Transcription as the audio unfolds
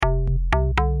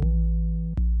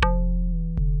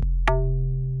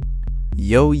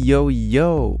Yo, yo,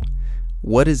 yo.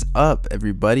 What is up,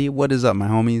 everybody? What is up, my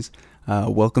homies?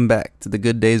 Welcome back to the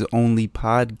Good Days Only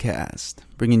podcast,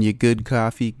 bringing you good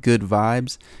coffee, good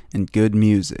vibes, and good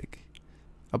music.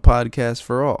 A podcast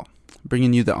for all,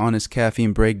 bringing you the honest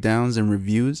caffeine breakdowns and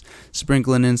reviews,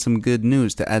 sprinkling in some good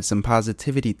news to add some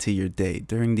positivity to your day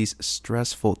during these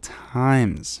stressful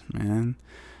times, man.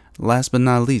 Last but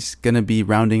not least, gonna be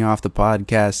rounding off the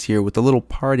podcast here with a little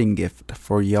parting gift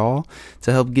for y'all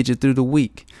to help get you through the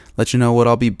week. Let you know what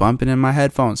I'll be bumping in my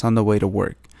headphones on the way to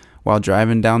work, while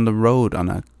driving down the road on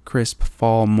a crisp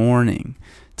fall morning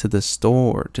to the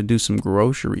store to do some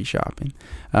grocery shopping.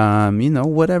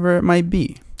 Whatever it might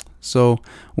be. So,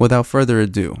 without further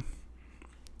ado,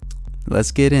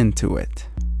 let's get into it.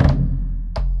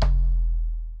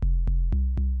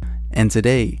 And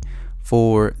today,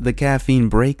 for the caffeine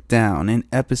breakdown in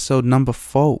episode number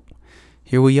 4,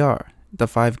 here we are, the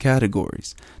 5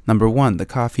 categories. Number 1, the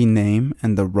coffee name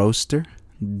and the roaster.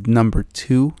 Number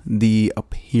 2, the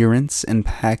appearance and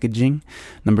packaging.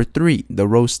 Number 3, the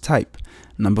roast type.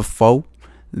 Number 4,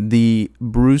 the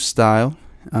brew style.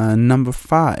 Number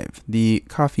 5, the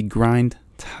coffee grind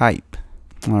type.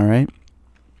 All right.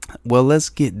 Well, let's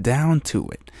get down to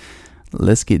it.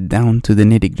 Let's get down to the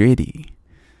nitty gritty.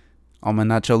 All my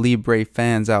Nacho Libre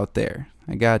fans out there,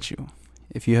 I got you.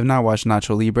 If you have not watched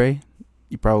Nacho Libre,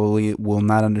 you probably will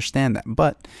not understand that.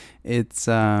 But it's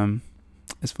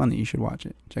funny. You should watch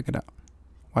it. Check it out.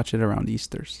 Watch it around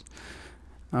Easters.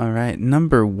 All right.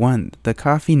 Number 1, the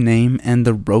coffee name and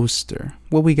the roaster.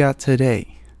 What we got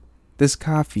today? This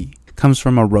coffee comes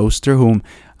from a roaster whom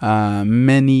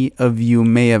many of you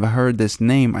may have heard this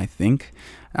name, I think,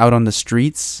 out on the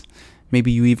streets. Maybe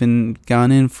you even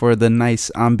gone in for the nice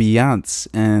ambiance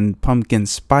and pumpkin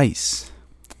spice.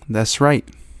 That's right.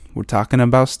 We're talking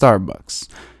about Starbucks.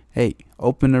 Hey,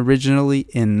 opened originally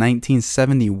in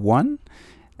 1971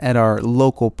 at our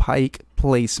local Pike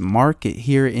Place Market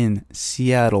here in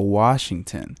Seattle,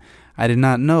 Washington. I did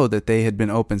not know that they had been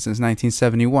open since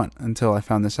 1971 until I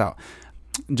found this out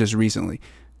just recently.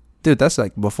 Dude, that's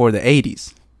like before the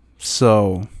 80s.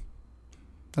 So,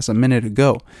 that's a minute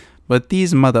ago. But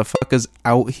these motherfuckers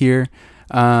out here,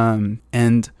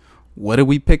 and what did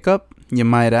we pick up, you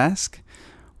might ask,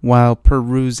 while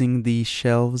perusing the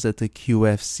shelves at the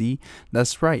QFC?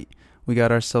 That's right, we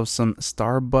got ourselves some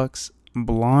Starbucks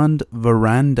Blonde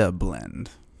Veranda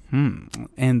Blend.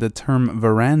 And the term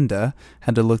veranda,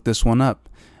 had to look this one up.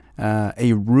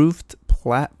 A roofed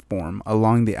platform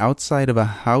along the outside of a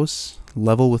house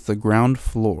level with the ground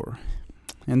floor.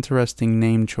 Interesting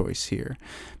name choice here.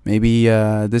 Maybe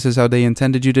this is how they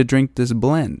intended you to drink this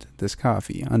blend, this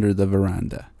coffee, under the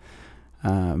veranda.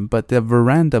 But the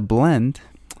Veranda Blend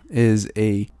is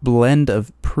a blend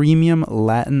of premium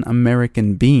Latin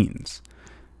American beans.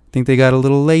 I think they got a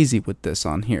little lazy with this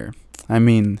on here. I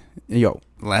mean,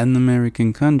 Latin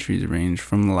American countries range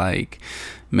from like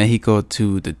Mexico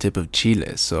to the tip of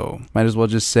Chile, so might as well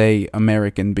just say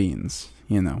American beans,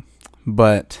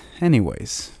 But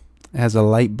anyways, it has a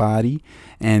light body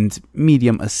and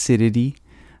medium acidity,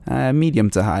 medium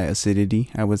to high acidity,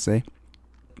 I would say,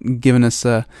 giving us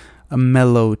a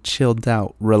mellow, chilled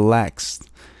out, relaxed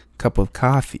cup of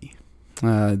coffee.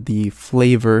 The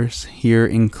flavors here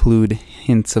include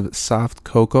hints of soft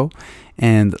cocoa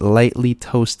and lightly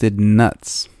toasted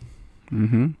nuts.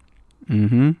 Let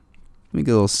me get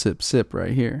a little sip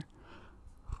right here.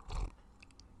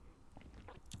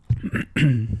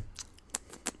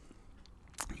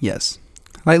 Yes,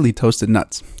 lightly toasted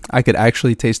nuts. I could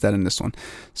actually taste that in this one.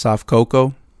 Soft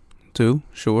cocoa, too,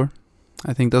 sure.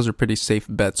 I think those are pretty safe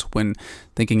bets when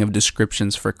thinking of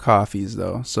descriptions for coffees,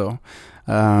 though. So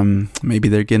maybe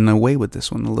they're getting away with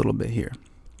this one a little bit here.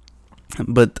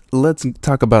 But let's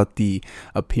talk about the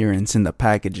appearance and the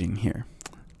packaging here.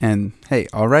 And hey,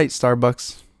 all right,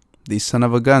 Starbucks, these son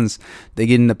of a guns, they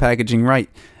get in the packaging right.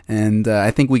 And I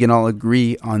think we can all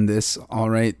agree on this, all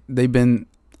right? They've been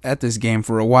at this game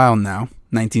for a while now,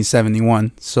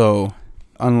 1971. So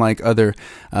unlike other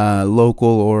local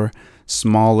or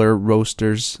smaller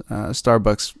roasters,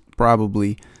 Starbucks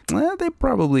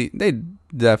they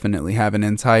definitely have an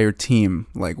entire team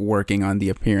like working on the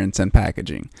appearance and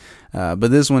packaging.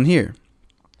 But this one here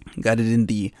got it in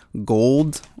the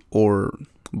gold or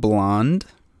blonde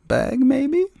bag,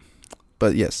 maybe.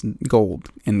 But yes, gold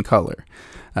in color.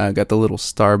 Got the little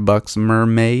Starbucks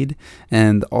mermaid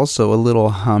and also a little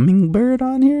hummingbird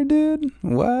on here, dude.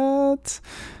 What?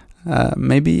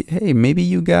 Maybe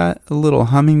you got a little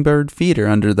hummingbird feeder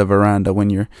under the veranda when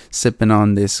you're sipping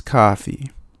on this coffee.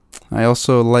 I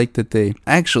also like that they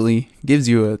actually gives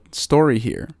you a story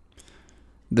here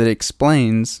that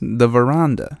explains the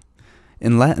veranda.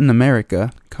 In Latin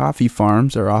America, coffee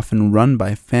farms are often run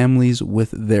by families with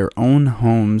their own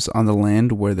homes on the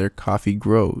land where their coffee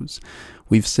grows.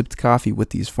 We've sipped coffee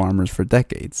with these farmers for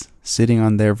decades, sitting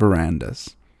on their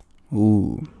verandas.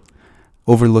 Ooh.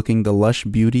 Overlooking the lush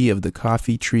beauty of the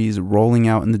coffee trees rolling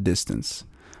out in the distance.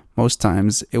 Most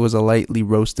times, it was a lightly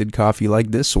roasted coffee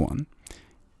like this one.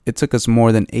 It took us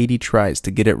more than 80 tries to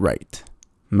get it right.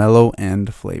 Mellow and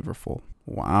flavorful.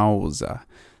 Wowza.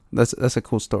 That's a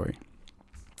cool story.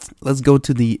 Let's go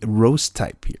to the roast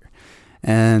type here.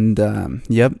 And,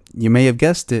 yep, you may have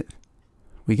guessed it.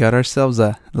 We got ourselves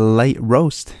a light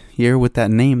roast here with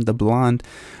that name, the Blonde.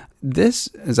 This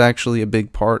is actually a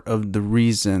big part of the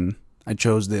reason I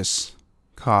chose this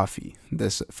coffee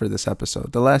for this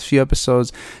episode. The last few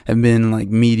episodes have been like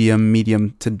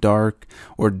medium to dark,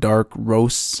 or dark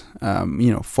roasts,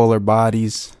 fuller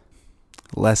bodies,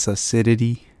 less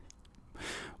acidity.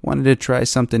 Wanted to try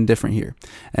something different here.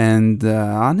 And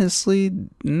honestly,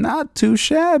 not too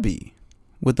shabby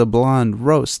with the Blonde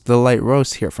roast, the light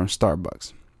roast here from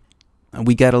Starbucks.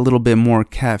 We got a little bit more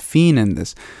caffeine in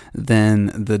this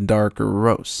than the darker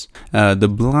roast. The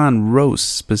Blonde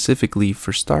roast, specifically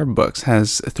for Starbucks,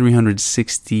 has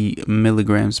 360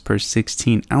 milligrams per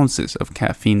 16 ounces of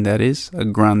caffeine. That is a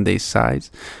grande size.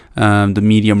 The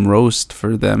medium roast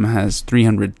for them has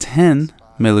 310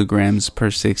 milligrams per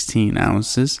 16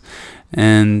 ounces.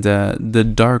 And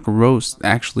the dark roast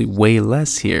actually way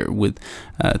less here with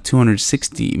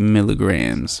 260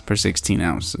 milligrams per 16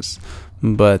 ounces.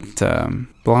 But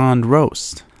Blonde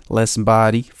roast, less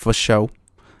body for show,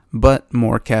 but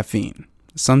more caffeine.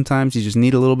 Sometimes you just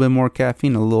need a little bit more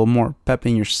caffeine, a little more pep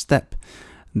in your step.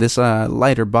 This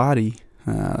lighter body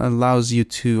allows you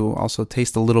to also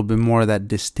taste a little bit more of that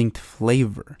distinct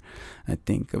flavor, I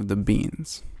think, of the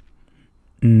beans.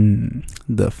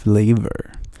 The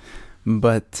flavor.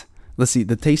 But let's see,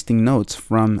 the tasting notes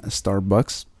from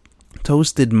Starbucks.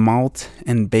 Toasted malt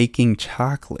and baking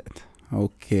chocolate.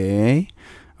 Okay.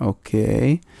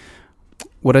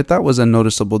 What I thought was a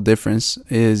noticeable difference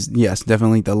is, yes,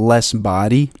 definitely the less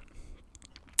body.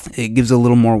 It gives a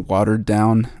little more watered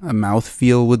down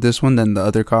mouthfeel with this one than the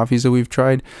other coffees that we've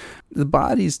tried. The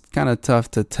body's kind of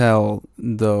tough to tell,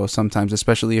 though, sometimes,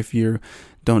 especially if you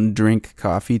don't drink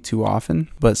coffee too often.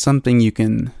 But something you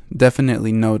can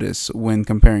definitely notice when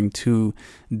comparing two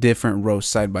different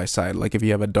roasts side by side. Like if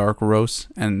you have a dark roast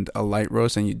and a light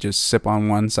roast and you just sip on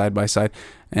one side by side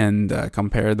and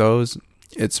compare those,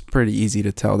 it's pretty easy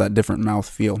to tell that different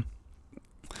mouthfeel.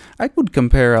 I would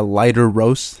compare a lighter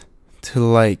roast to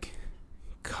like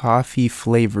coffee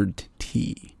flavored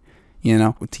tea.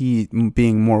 Tea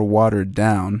being more watered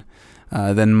down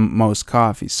than most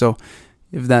coffees. So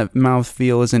if that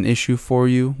mouthfeel is an issue for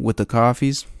you with the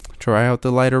coffees, try out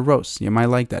the lighter roast. You might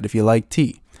like that if you like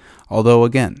tea. Although,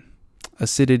 again,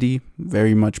 acidity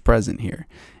very much present here.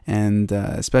 And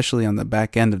especially on the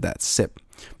back end of that sip.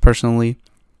 Personally,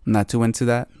 I'm not too into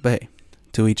that. But hey,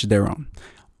 to each their own.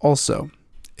 Also,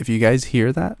 if you guys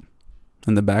hear that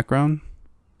in the background,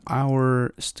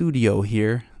 our studio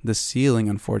here, the ceiling,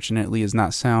 unfortunately, is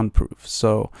not soundproof.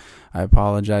 So I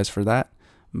apologize for that.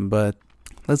 But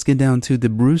let's get down to the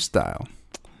brew style.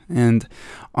 And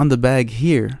on the bag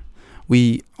here,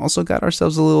 we also got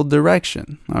ourselves a little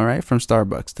direction, all right, from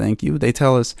Starbucks. Thank you. They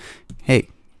tell us, hey,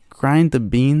 grind the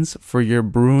beans for your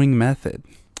brewing method.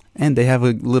 And they have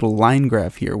a little line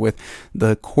graph here with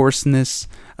the coarseness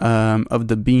of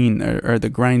the bean or the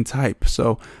grind type.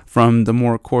 So from the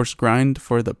more coarse grind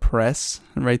for the press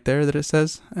right there that it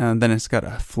says, and then it's got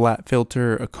a flat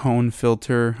filter, a cone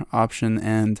filter option,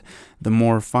 and the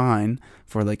more fine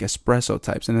for like espresso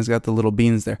types. And it's got the little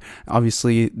beans there.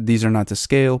 Obviously, these are not to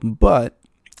scale, but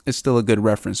it's still a good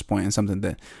reference point and something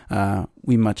that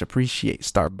we much appreciate,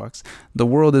 Starbucks. The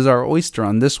world is our oyster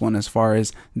on this one as far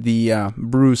as the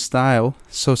brew style.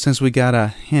 So since we got a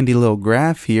handy little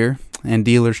graph here and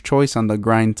dealer's choice on the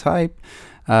grind type,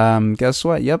 guess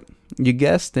what? Yep, you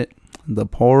guessed it. The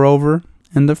pour over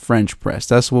and the French press.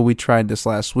 That's what we tried this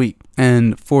last week.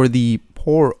 And for the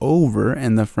pour over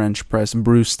and the French press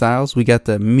brew styles, we got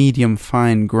the medium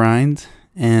fine grind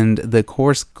and the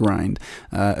coarse grind,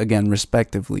 again,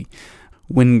 respectively.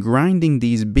 When grinding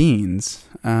these beans,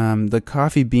 the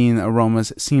coffee bean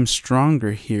aromas seem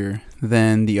stronger here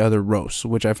than the other roasts,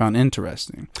 which I found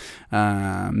interesting.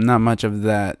 Not much of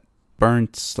that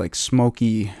burnt, like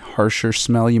smoky, harsher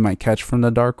smell you might catch from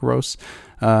the dark roast.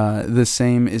 The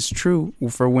same is true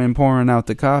for when pouring out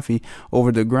the coffee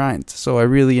over the grind. So I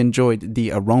really enjoyed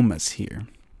the aromas here.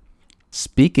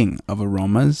 Speaking of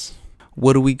aromas,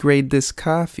 what do we grade this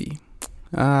coffee?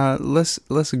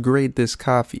 Let's grade this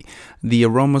coffee. The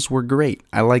aromas were great.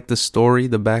 I like the story,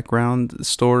 the background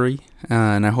story,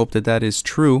 and I hope that is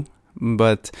true.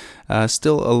 But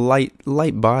still a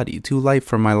light body, too light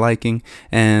for my liking,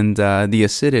 and the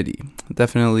acidity.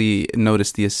 Definitely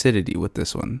noticed the acidity with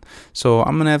this one. So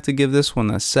I'm gonna have to give this one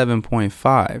a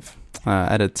 7.5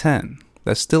 out of 10.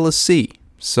 That's still a C.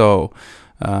 So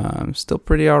still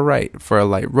pretty alright for a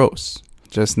light roast.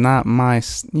 Just not my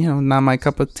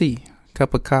cup of tea,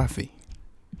 cup of coffee.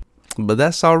 But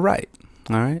that's alright.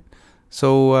 Alright.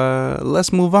 So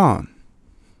let's move on.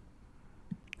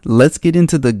 Let's get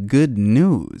into the good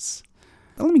news.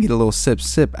 Let me get a little sip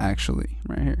actually,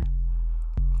 right here.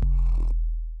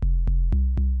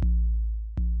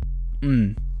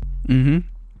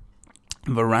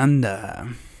 Veranda.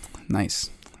 Nice.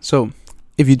 So,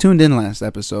 if you tuned in last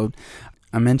episode,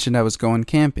 I mentioned I was going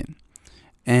camping.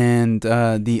 And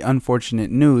the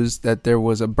unfortunate news that there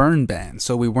was a burn ban.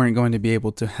 So we weren't going to be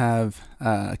able to have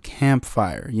a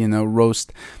campfire,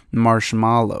 roast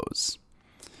marshmallows.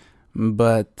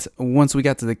 But once we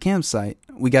got to the campsite,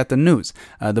 we got the news.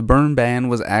 The burn ban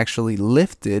was actually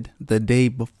lifted the day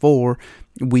before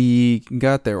we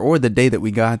got there, or the day that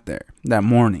we got there, that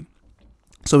morning.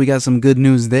 So we got some good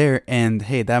news there, and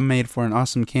hey, that made for an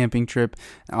awesome camping trip,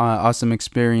 awesome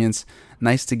experience.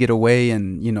 Nice to get away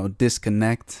and,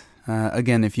 disconnect.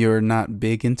 Again, if you're not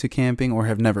big into camping or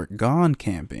have never gone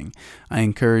camping, I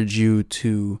encourage you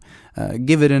to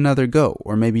give it another go,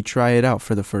 or maybe try it out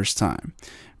for the first time.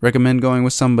 Recommend going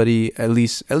with somebody, at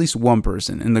least one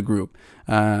person in the group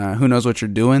who knows what you're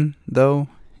doing, though,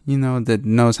 that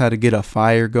knows how to get a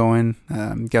fire going,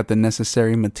 got the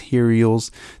necessary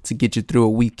materials to get you through a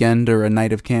weekend or a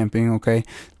night of camping, okay?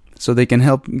 So they can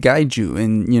help guide you,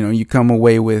 and, you come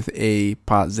away with a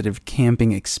positive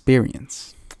camping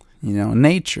experience.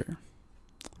 Nature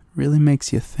really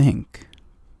makes you think.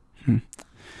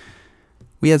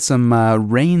 We had some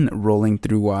rain rolling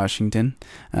through Washington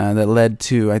that led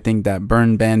to, I think, that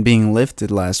burn ban being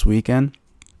lifted last weekend.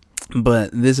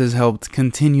 But this has helped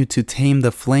continue to tame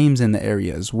the flames in the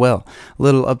area as well. A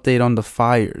little update on the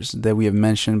fires that we have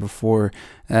mentioned before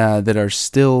that are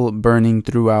still burning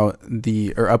throughout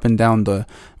up and down the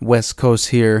west coast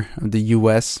here of the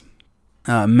U.S.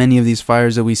 Many of these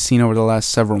fires that we've seen over the last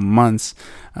several months,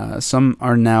 some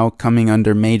are now coming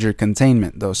under major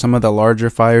containment, though. Some of the larger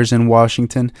fires in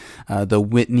Washington, the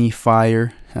Whitney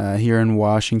fire here in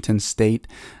Washington State,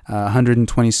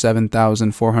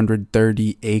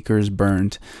 127,430 acres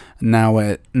burned, now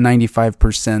at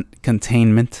 95%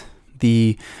 containment.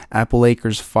 The Apple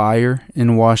Acres fire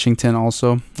in Washington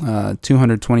also,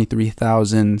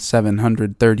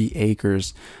 223,730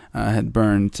 acres had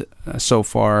burned so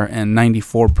far, and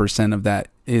 94% of that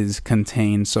is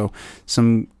contained. So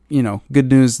some,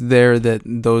 good news there that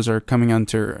those are coming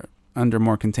under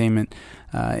more containment.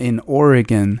 In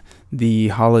Oregon, the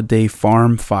Holiday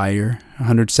Farm fire,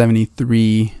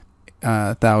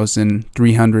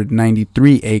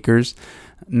 173,393 acres,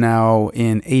 now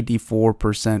in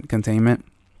 84% containment.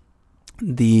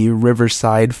 The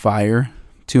Riverside fire,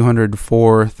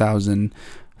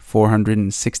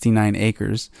 204,469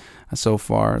 acres so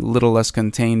far. A little less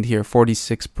contained here,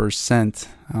 46%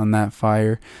 on that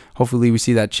fire. Hopefully we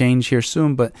see that change here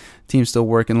soon, but team's still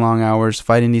working long hours,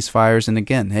 fighting these fires. And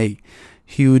again, hey,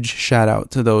 huge shout out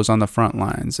to those on the front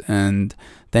lines, and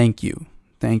thank you.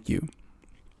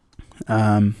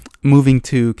 Moving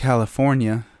to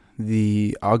California,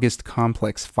 the August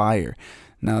Complex fire.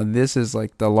 Now, this is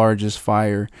like the largest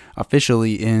fire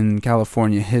officially in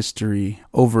California history.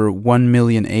 Over 1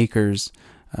 million acres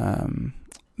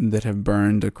that have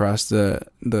burned across the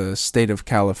state of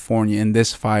California in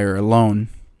this fire alone.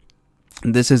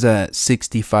 This is at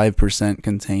 65%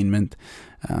 containment,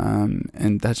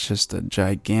 and that's just a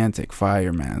gigantic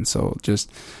fire, man. So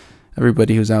just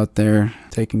everybody who's out there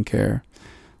taking care,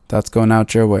 that's going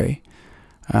out your way.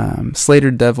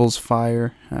 Slater Devils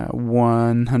fire,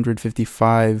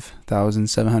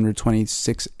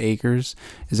 155,726 acres,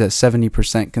 is at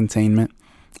 70% containment.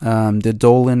 The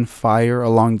Dolan fire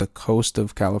along the coast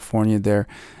of California there,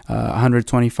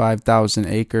 125,000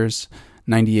 acres,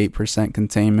 98%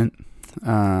 containment.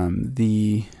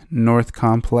 The North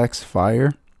Complex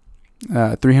fire,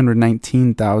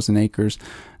 319,000 acres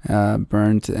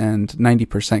burned, and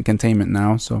 90% containment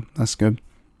now, so that's good.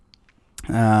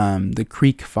 The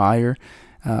Creek fire,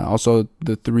 also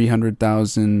the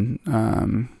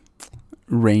 300,000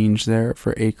 range there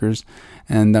for acres,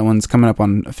 and that one's coming up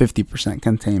on 50%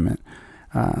 containment.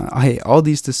 Hey, all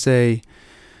these to say,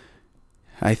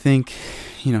 I think,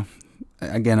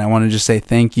 again, I want to just say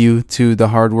thank you to the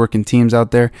hardworking teams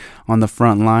out there on the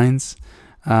front lines.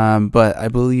 But I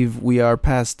believe we are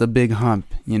past the big hump,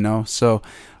 so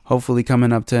hopefully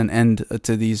coming up to an end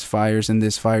to these fires in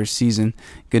this fire season.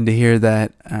 Good to hear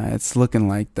that it's looking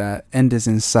like that end is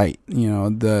in sight,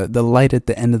 the light at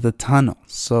the end of the tunnel.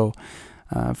 So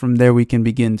from there we can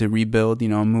begin to rebuild,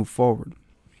 and move forward,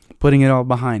 putting it all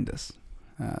behind us.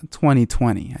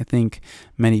 2020, I think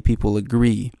many people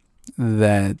agree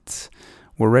that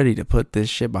we're ready to put this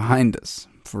shit behind us.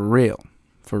 For real,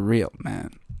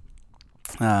 man.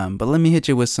 But let me hit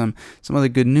you with some other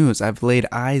good news I've laid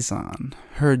eyes on,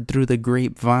 heard through the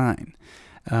grapevine.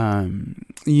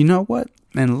 You know what?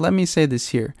 And let me say this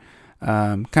here.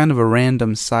 Kind of a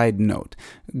random side note.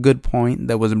 Good point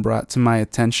that was brought to my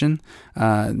attention.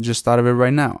 Just thought of it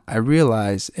right now. I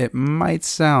realize it might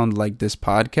sound like this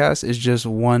podcast is just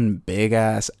one big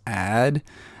ass ad.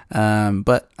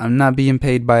 But I'm not being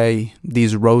paid by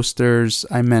these roasters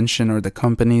I mention or the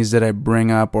companies that I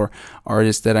bring up or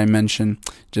artists that I mention.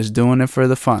 Just doing it for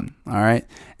the fun, all right?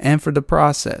 And for the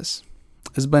process.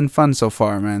 It's been fun so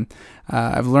far, man.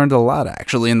 I've learned a lot,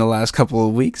 actually, in the last couple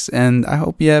of weeks, and I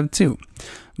hope you have too.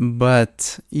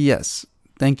 But, yes,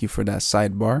 thank you for that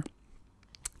sidebar.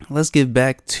 Let's get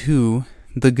back to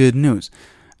the good news.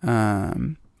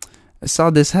 I saw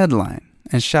this headline,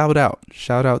 and shout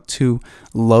out to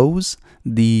Lowe's,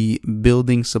 the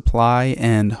building supply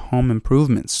and home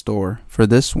improvement store for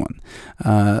this one.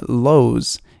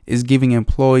 Lowe's is giving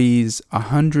employees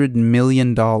 $100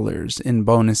 million in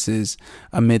bonuses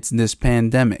amidst this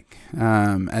pandemic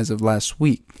as of last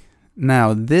week.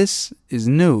 Now, this is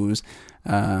news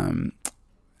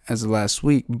as of last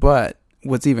week, but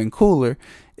what's even cooler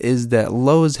is that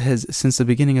Lowe's has, since the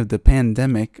beginning of the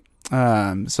pandemic,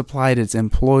 supplied its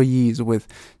employees with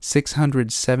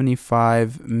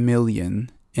 $675 million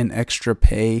in extra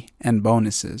pay and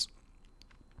bonuses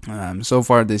so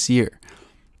far this year.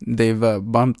 They've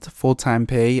bumped full-time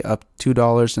pay up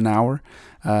 $2 an hour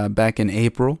back in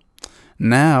April.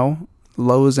 Now,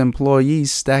 Lowe's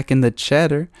employees stacking the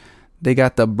cheddar. They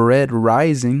got the bread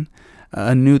rising,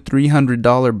 a new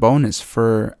 $300 bonus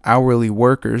for hourly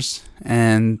workers,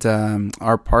 and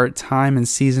our part-time and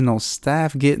seasonal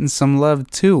staff getting some love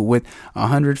too with a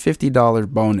 $150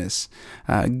 bonus.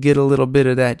 Get a little bit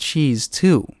of that cheese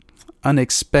too.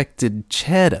 Unexpected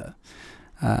cheddar.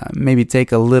 Maybe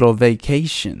take a little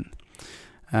vacation.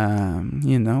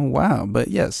 Wow. But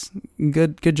yes,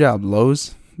 good job,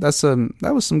 Lowe's.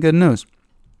 That was some good news.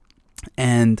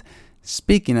 And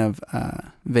speaking of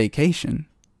vacation,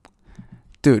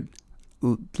 dude,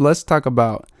 let's talk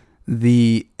about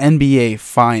the NBA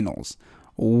Finals.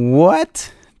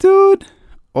 What, dude?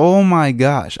 Oh my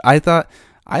gosh! I thought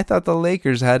the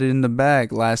Lakers had it in the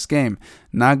bag last game.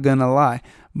 Not gonna lie,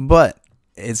 but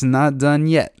it's not done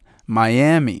yet.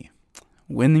 Miami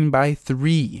winning by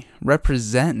 3,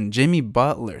 representing Jimmy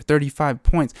Butler, 35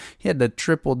 points. He had the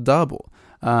triple-double,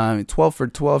 12 for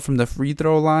 12 from the free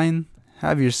throw line.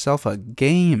 Have yourself a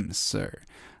game, sir.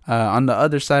 On the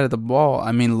other side of the ball,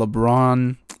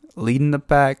 LeBron leading the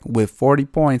pack with 40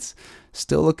 points,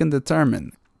 still looking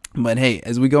determined. But hey,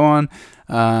 as we go on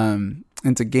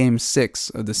into Game 6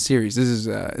 of the series, this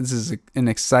is an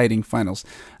exciting finals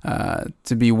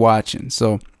to be watching.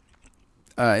 So.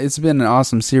 It's been an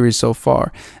awesome series so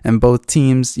far, and both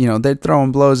teams, they're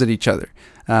throwing blows at each other,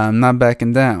 not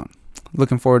backing down.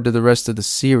 Looking forward to the rest of the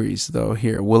series, though,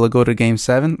 here. Will it go to Game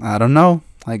 7? I don't know.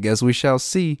 I guess we shall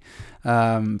see.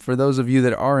 For those of you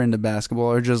that are into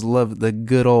basketball or just love the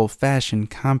good old-fashioned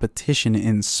competition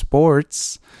in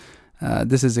sports,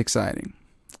 this is exciting.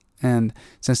 And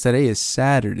since today is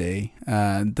Saturday,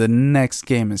 the next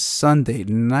game is Sunday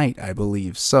night, I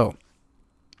believe. So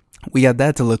we got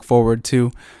that to look forward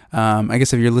to. I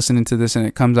guess if you're listening to this and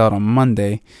it comes out on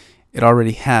Monday, it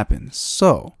already happened.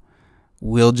 So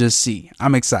we'll just see.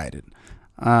 I'm excited.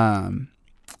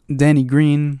 Danny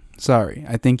Green, sorry,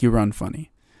 I think you run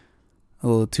funny. A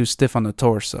little too stiff on the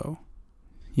torso.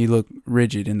 You look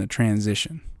rigid in the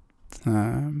transition.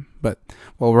 But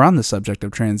while we're on the subject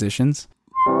of transitions,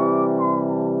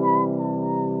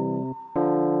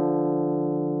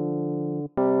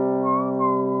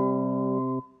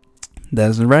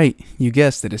 that's right, you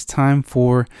guessed it. It's time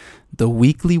for the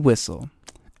weekly whistle.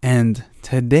 And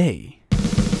today,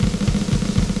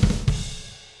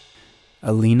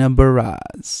 Alina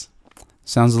Baraz.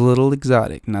 Sounds a little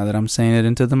exotic now that I'm saying it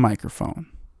into the microphone.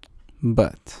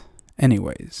 But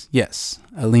anyways, yes,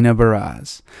 Alina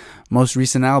Baraz. Most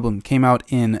recent album came out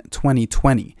in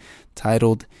 2020,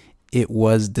 titled It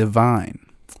Was Divine.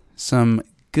 Some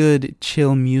good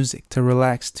chill music to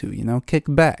relax to, kick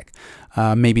back.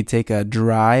 Maybe take a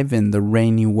drive in the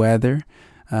rainy weather,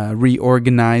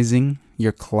 reorganizing,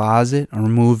 your closet or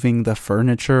moving the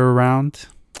furniture around.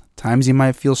 Times you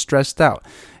might feel stressed out.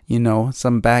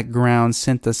 Some background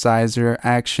synthesizer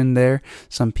action there,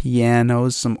 some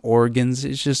pianos, some organs.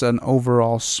 It's just an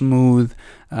overall smooth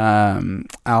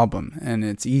album, and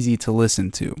it's easy to listen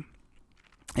to.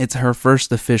 It's her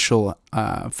first official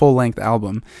full-length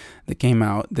album that came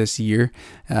out this year,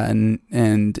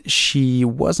 and she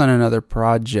was on another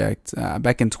project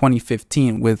back in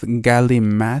 2015 with Gali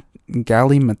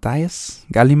Matthias.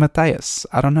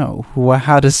 I don't know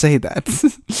how to say that.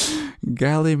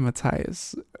 Gali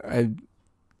Matthias. I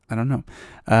don't know.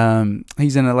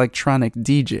 He's an electronic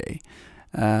DJ.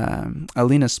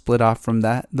 Alina split off from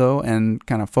that though and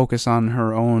kind of focused on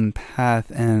her own path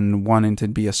and wanting to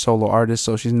be a solo artist.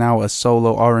 So she's now a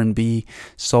solo R&B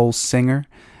soul singer.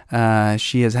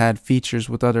 She has had features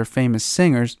with other famous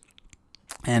singers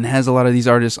and has a lot of these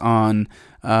artists on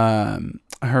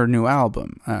her new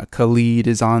album. Khalid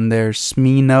is on there.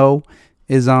 Smino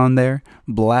is on there.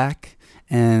 Black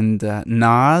and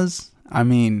Nas. I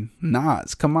mean,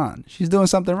 Nas, come on. She's doing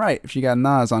something right if she got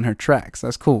Nas on her tracks.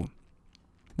 That's cool.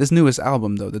 This newest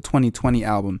album, though, the 2020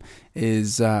 album,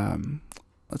 is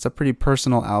it's a pretty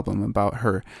personal album about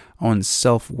her own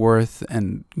self-worth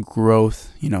and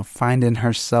growth, finding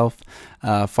herself,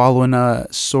 following a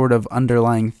sort of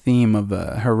underlying theme of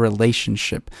her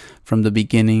relationship from the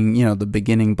beginning, the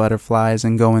beginning butterflies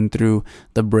and going through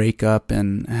the breakup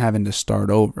and having to start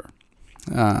over.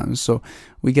 So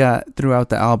we got throughout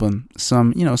the album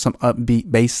some upbeat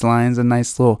bass lines, a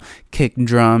nice little kick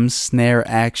drums, snare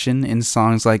action in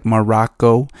songs like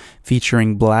Morocco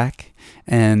featuring Black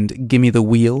and Gimme the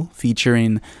Wheel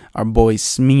featuring our boy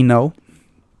Smino.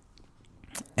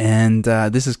 And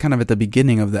this is kind of at the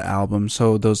beginning of the album,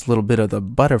 so those little bit of the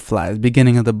butterflies,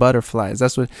 beginning of the butterflies.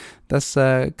 That's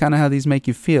kind of how these make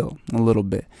you feel a little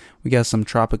bit. We got some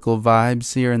tropical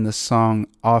vibes here in the song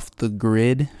 "Off the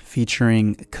Grid"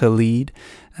 featuring Khalid.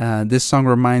 This song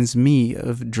reminds me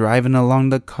of driving along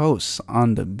the coast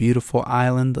on the beautiful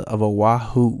island of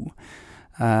Oahu.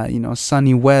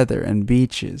 Sunny weather and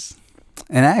beaches.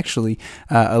 And actually,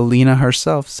 Alina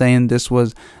herself saying this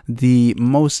was the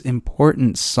most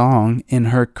important song in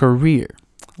her career,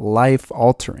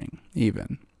 life-altering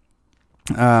even.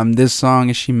 This song,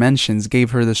 as she mentions,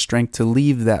 gave her the strength to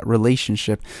leave that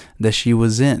relationship that she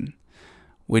was in,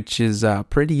 which is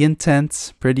pretty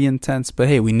intense. But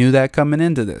hey, we knew that coming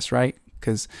into this, right?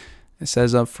 Because it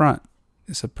says up front,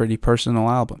 it's a pretty personal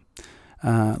album.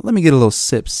 Let me get a little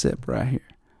sip right here.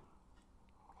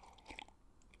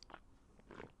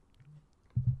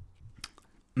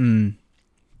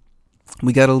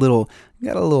 We got a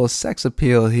little sex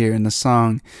appeal here in the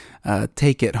song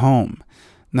 "Take It Home."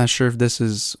 Not sure if this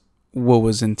is what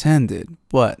was intended,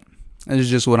 but it's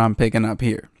just what I'm picking up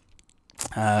here.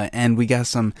 And we got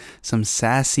some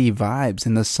sassy vibes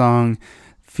in the song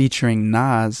featuring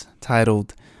Nas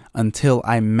titled "Until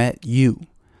I Met You."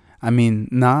 I mean,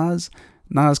 Nas,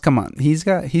 come on. He's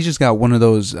just got one of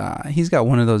those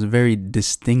very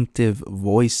distinctive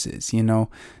voices,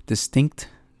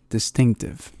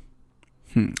 distinctive.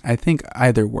 I think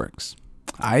either works.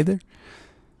 Either.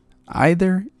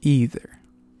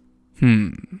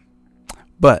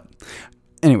 But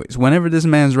anyways, whenever this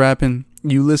man's rapping,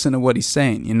 you listen to what he's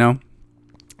saying,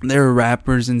 There are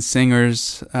rappers and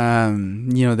singers,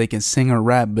 they can sing or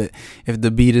rap, but if the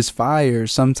beat is fire,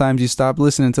 sometimes you stop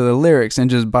listening to the lyrics and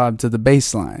just bob to the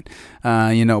bass line,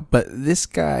 But this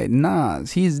guy,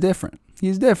 Nas, he's different.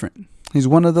 He's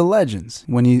one of the legends.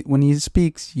 When he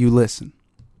speaks, you listen.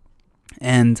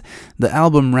 And the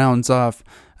album rounds off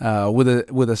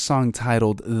with a song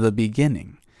titled "The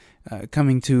Beginning,"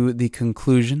 coming to the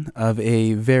conclusion of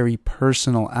a very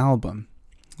personal album.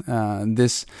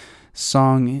 This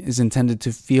song is intended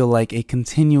to feel like a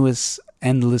continuous,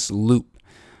 endless loop,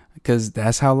 because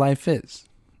that's how life is.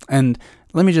 And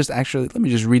let me just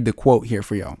read the quote here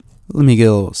for y'all. Let me get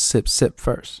a little sip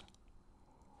first.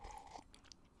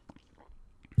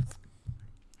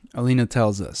 Alina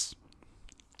tells us,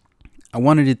 "I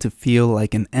wanted it to feel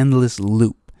like an endless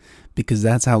loop because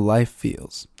that's how life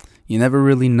feels. You never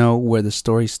really know where the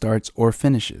story starts or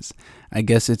finishes. I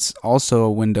guess it's also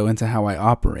a window into how I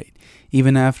operate.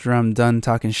 Even after I'm done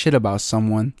talking shit about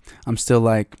someone, I'm still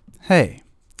like, hey,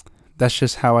 that's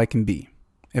just how I can be.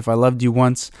 If I loved you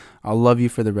once, I'll love you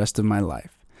for the rest of my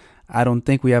life. I don't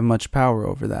think we have much power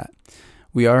over that.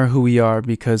 We are who we are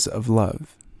because of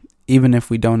love. Even if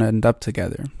we don't end up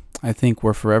together, I think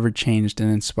we're forever changed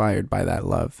and inspired by that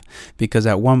love, because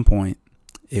at one point,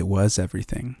 it was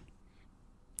everything."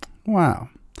 Wow.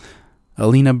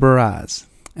 Alina Baraz,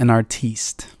 an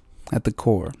artiste at the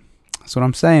core. That's what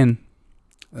I'm saying.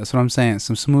 That's what I'm saying.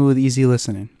 Some smooth, easy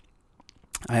listening.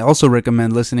 I also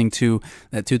recommend listening to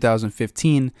that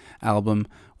 2015 album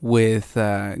with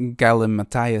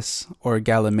Galimatias or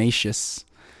Galimatius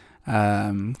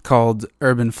called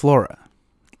Urban Flora.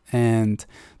 And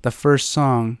the first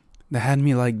song that had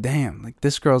me like, damn, like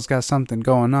this girl's got something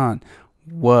going on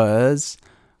was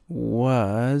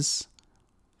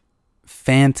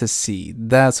Fantasy.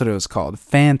 That's what it was called,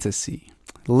 Fantasy.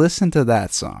 Listen to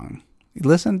that song.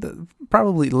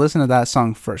 Probably listen to that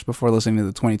song first before listening to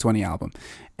the 2020 album.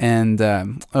 And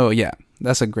oh yeah,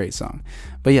 that's a great song.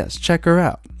 But yes, check her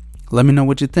out. Let me know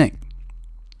what you think.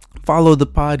 Follow the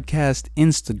podcast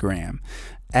Instagram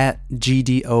at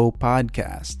GDO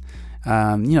Podcast.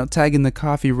 Tagging the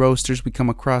coffee roasters we come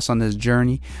across on this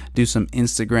journey. Do some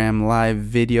Instagram live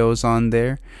videos on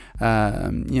there.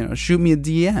 Shoot me a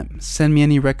DM. Send me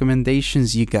any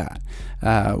recommendations you got.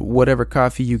 Whatever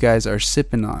coffee you guys are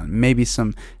sipping on. Maybe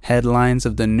some headlines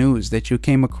of the news that you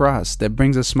came across that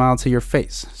brings a smile to your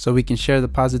face, so we can share the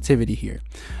positivity here.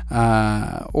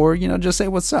 Or just say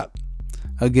what's up.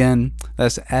 Again,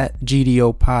 that's at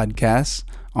GDO Podcasts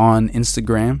on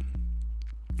Instagram.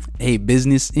 Hey,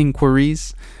 business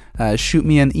inquiries, shoot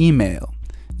me an email,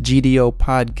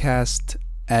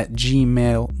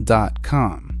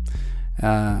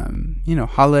 gdopodcast@gmail.com.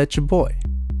 Holla at your boy.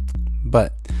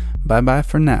 But bye-bye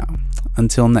for now.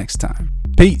 Until next time.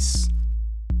 Peace.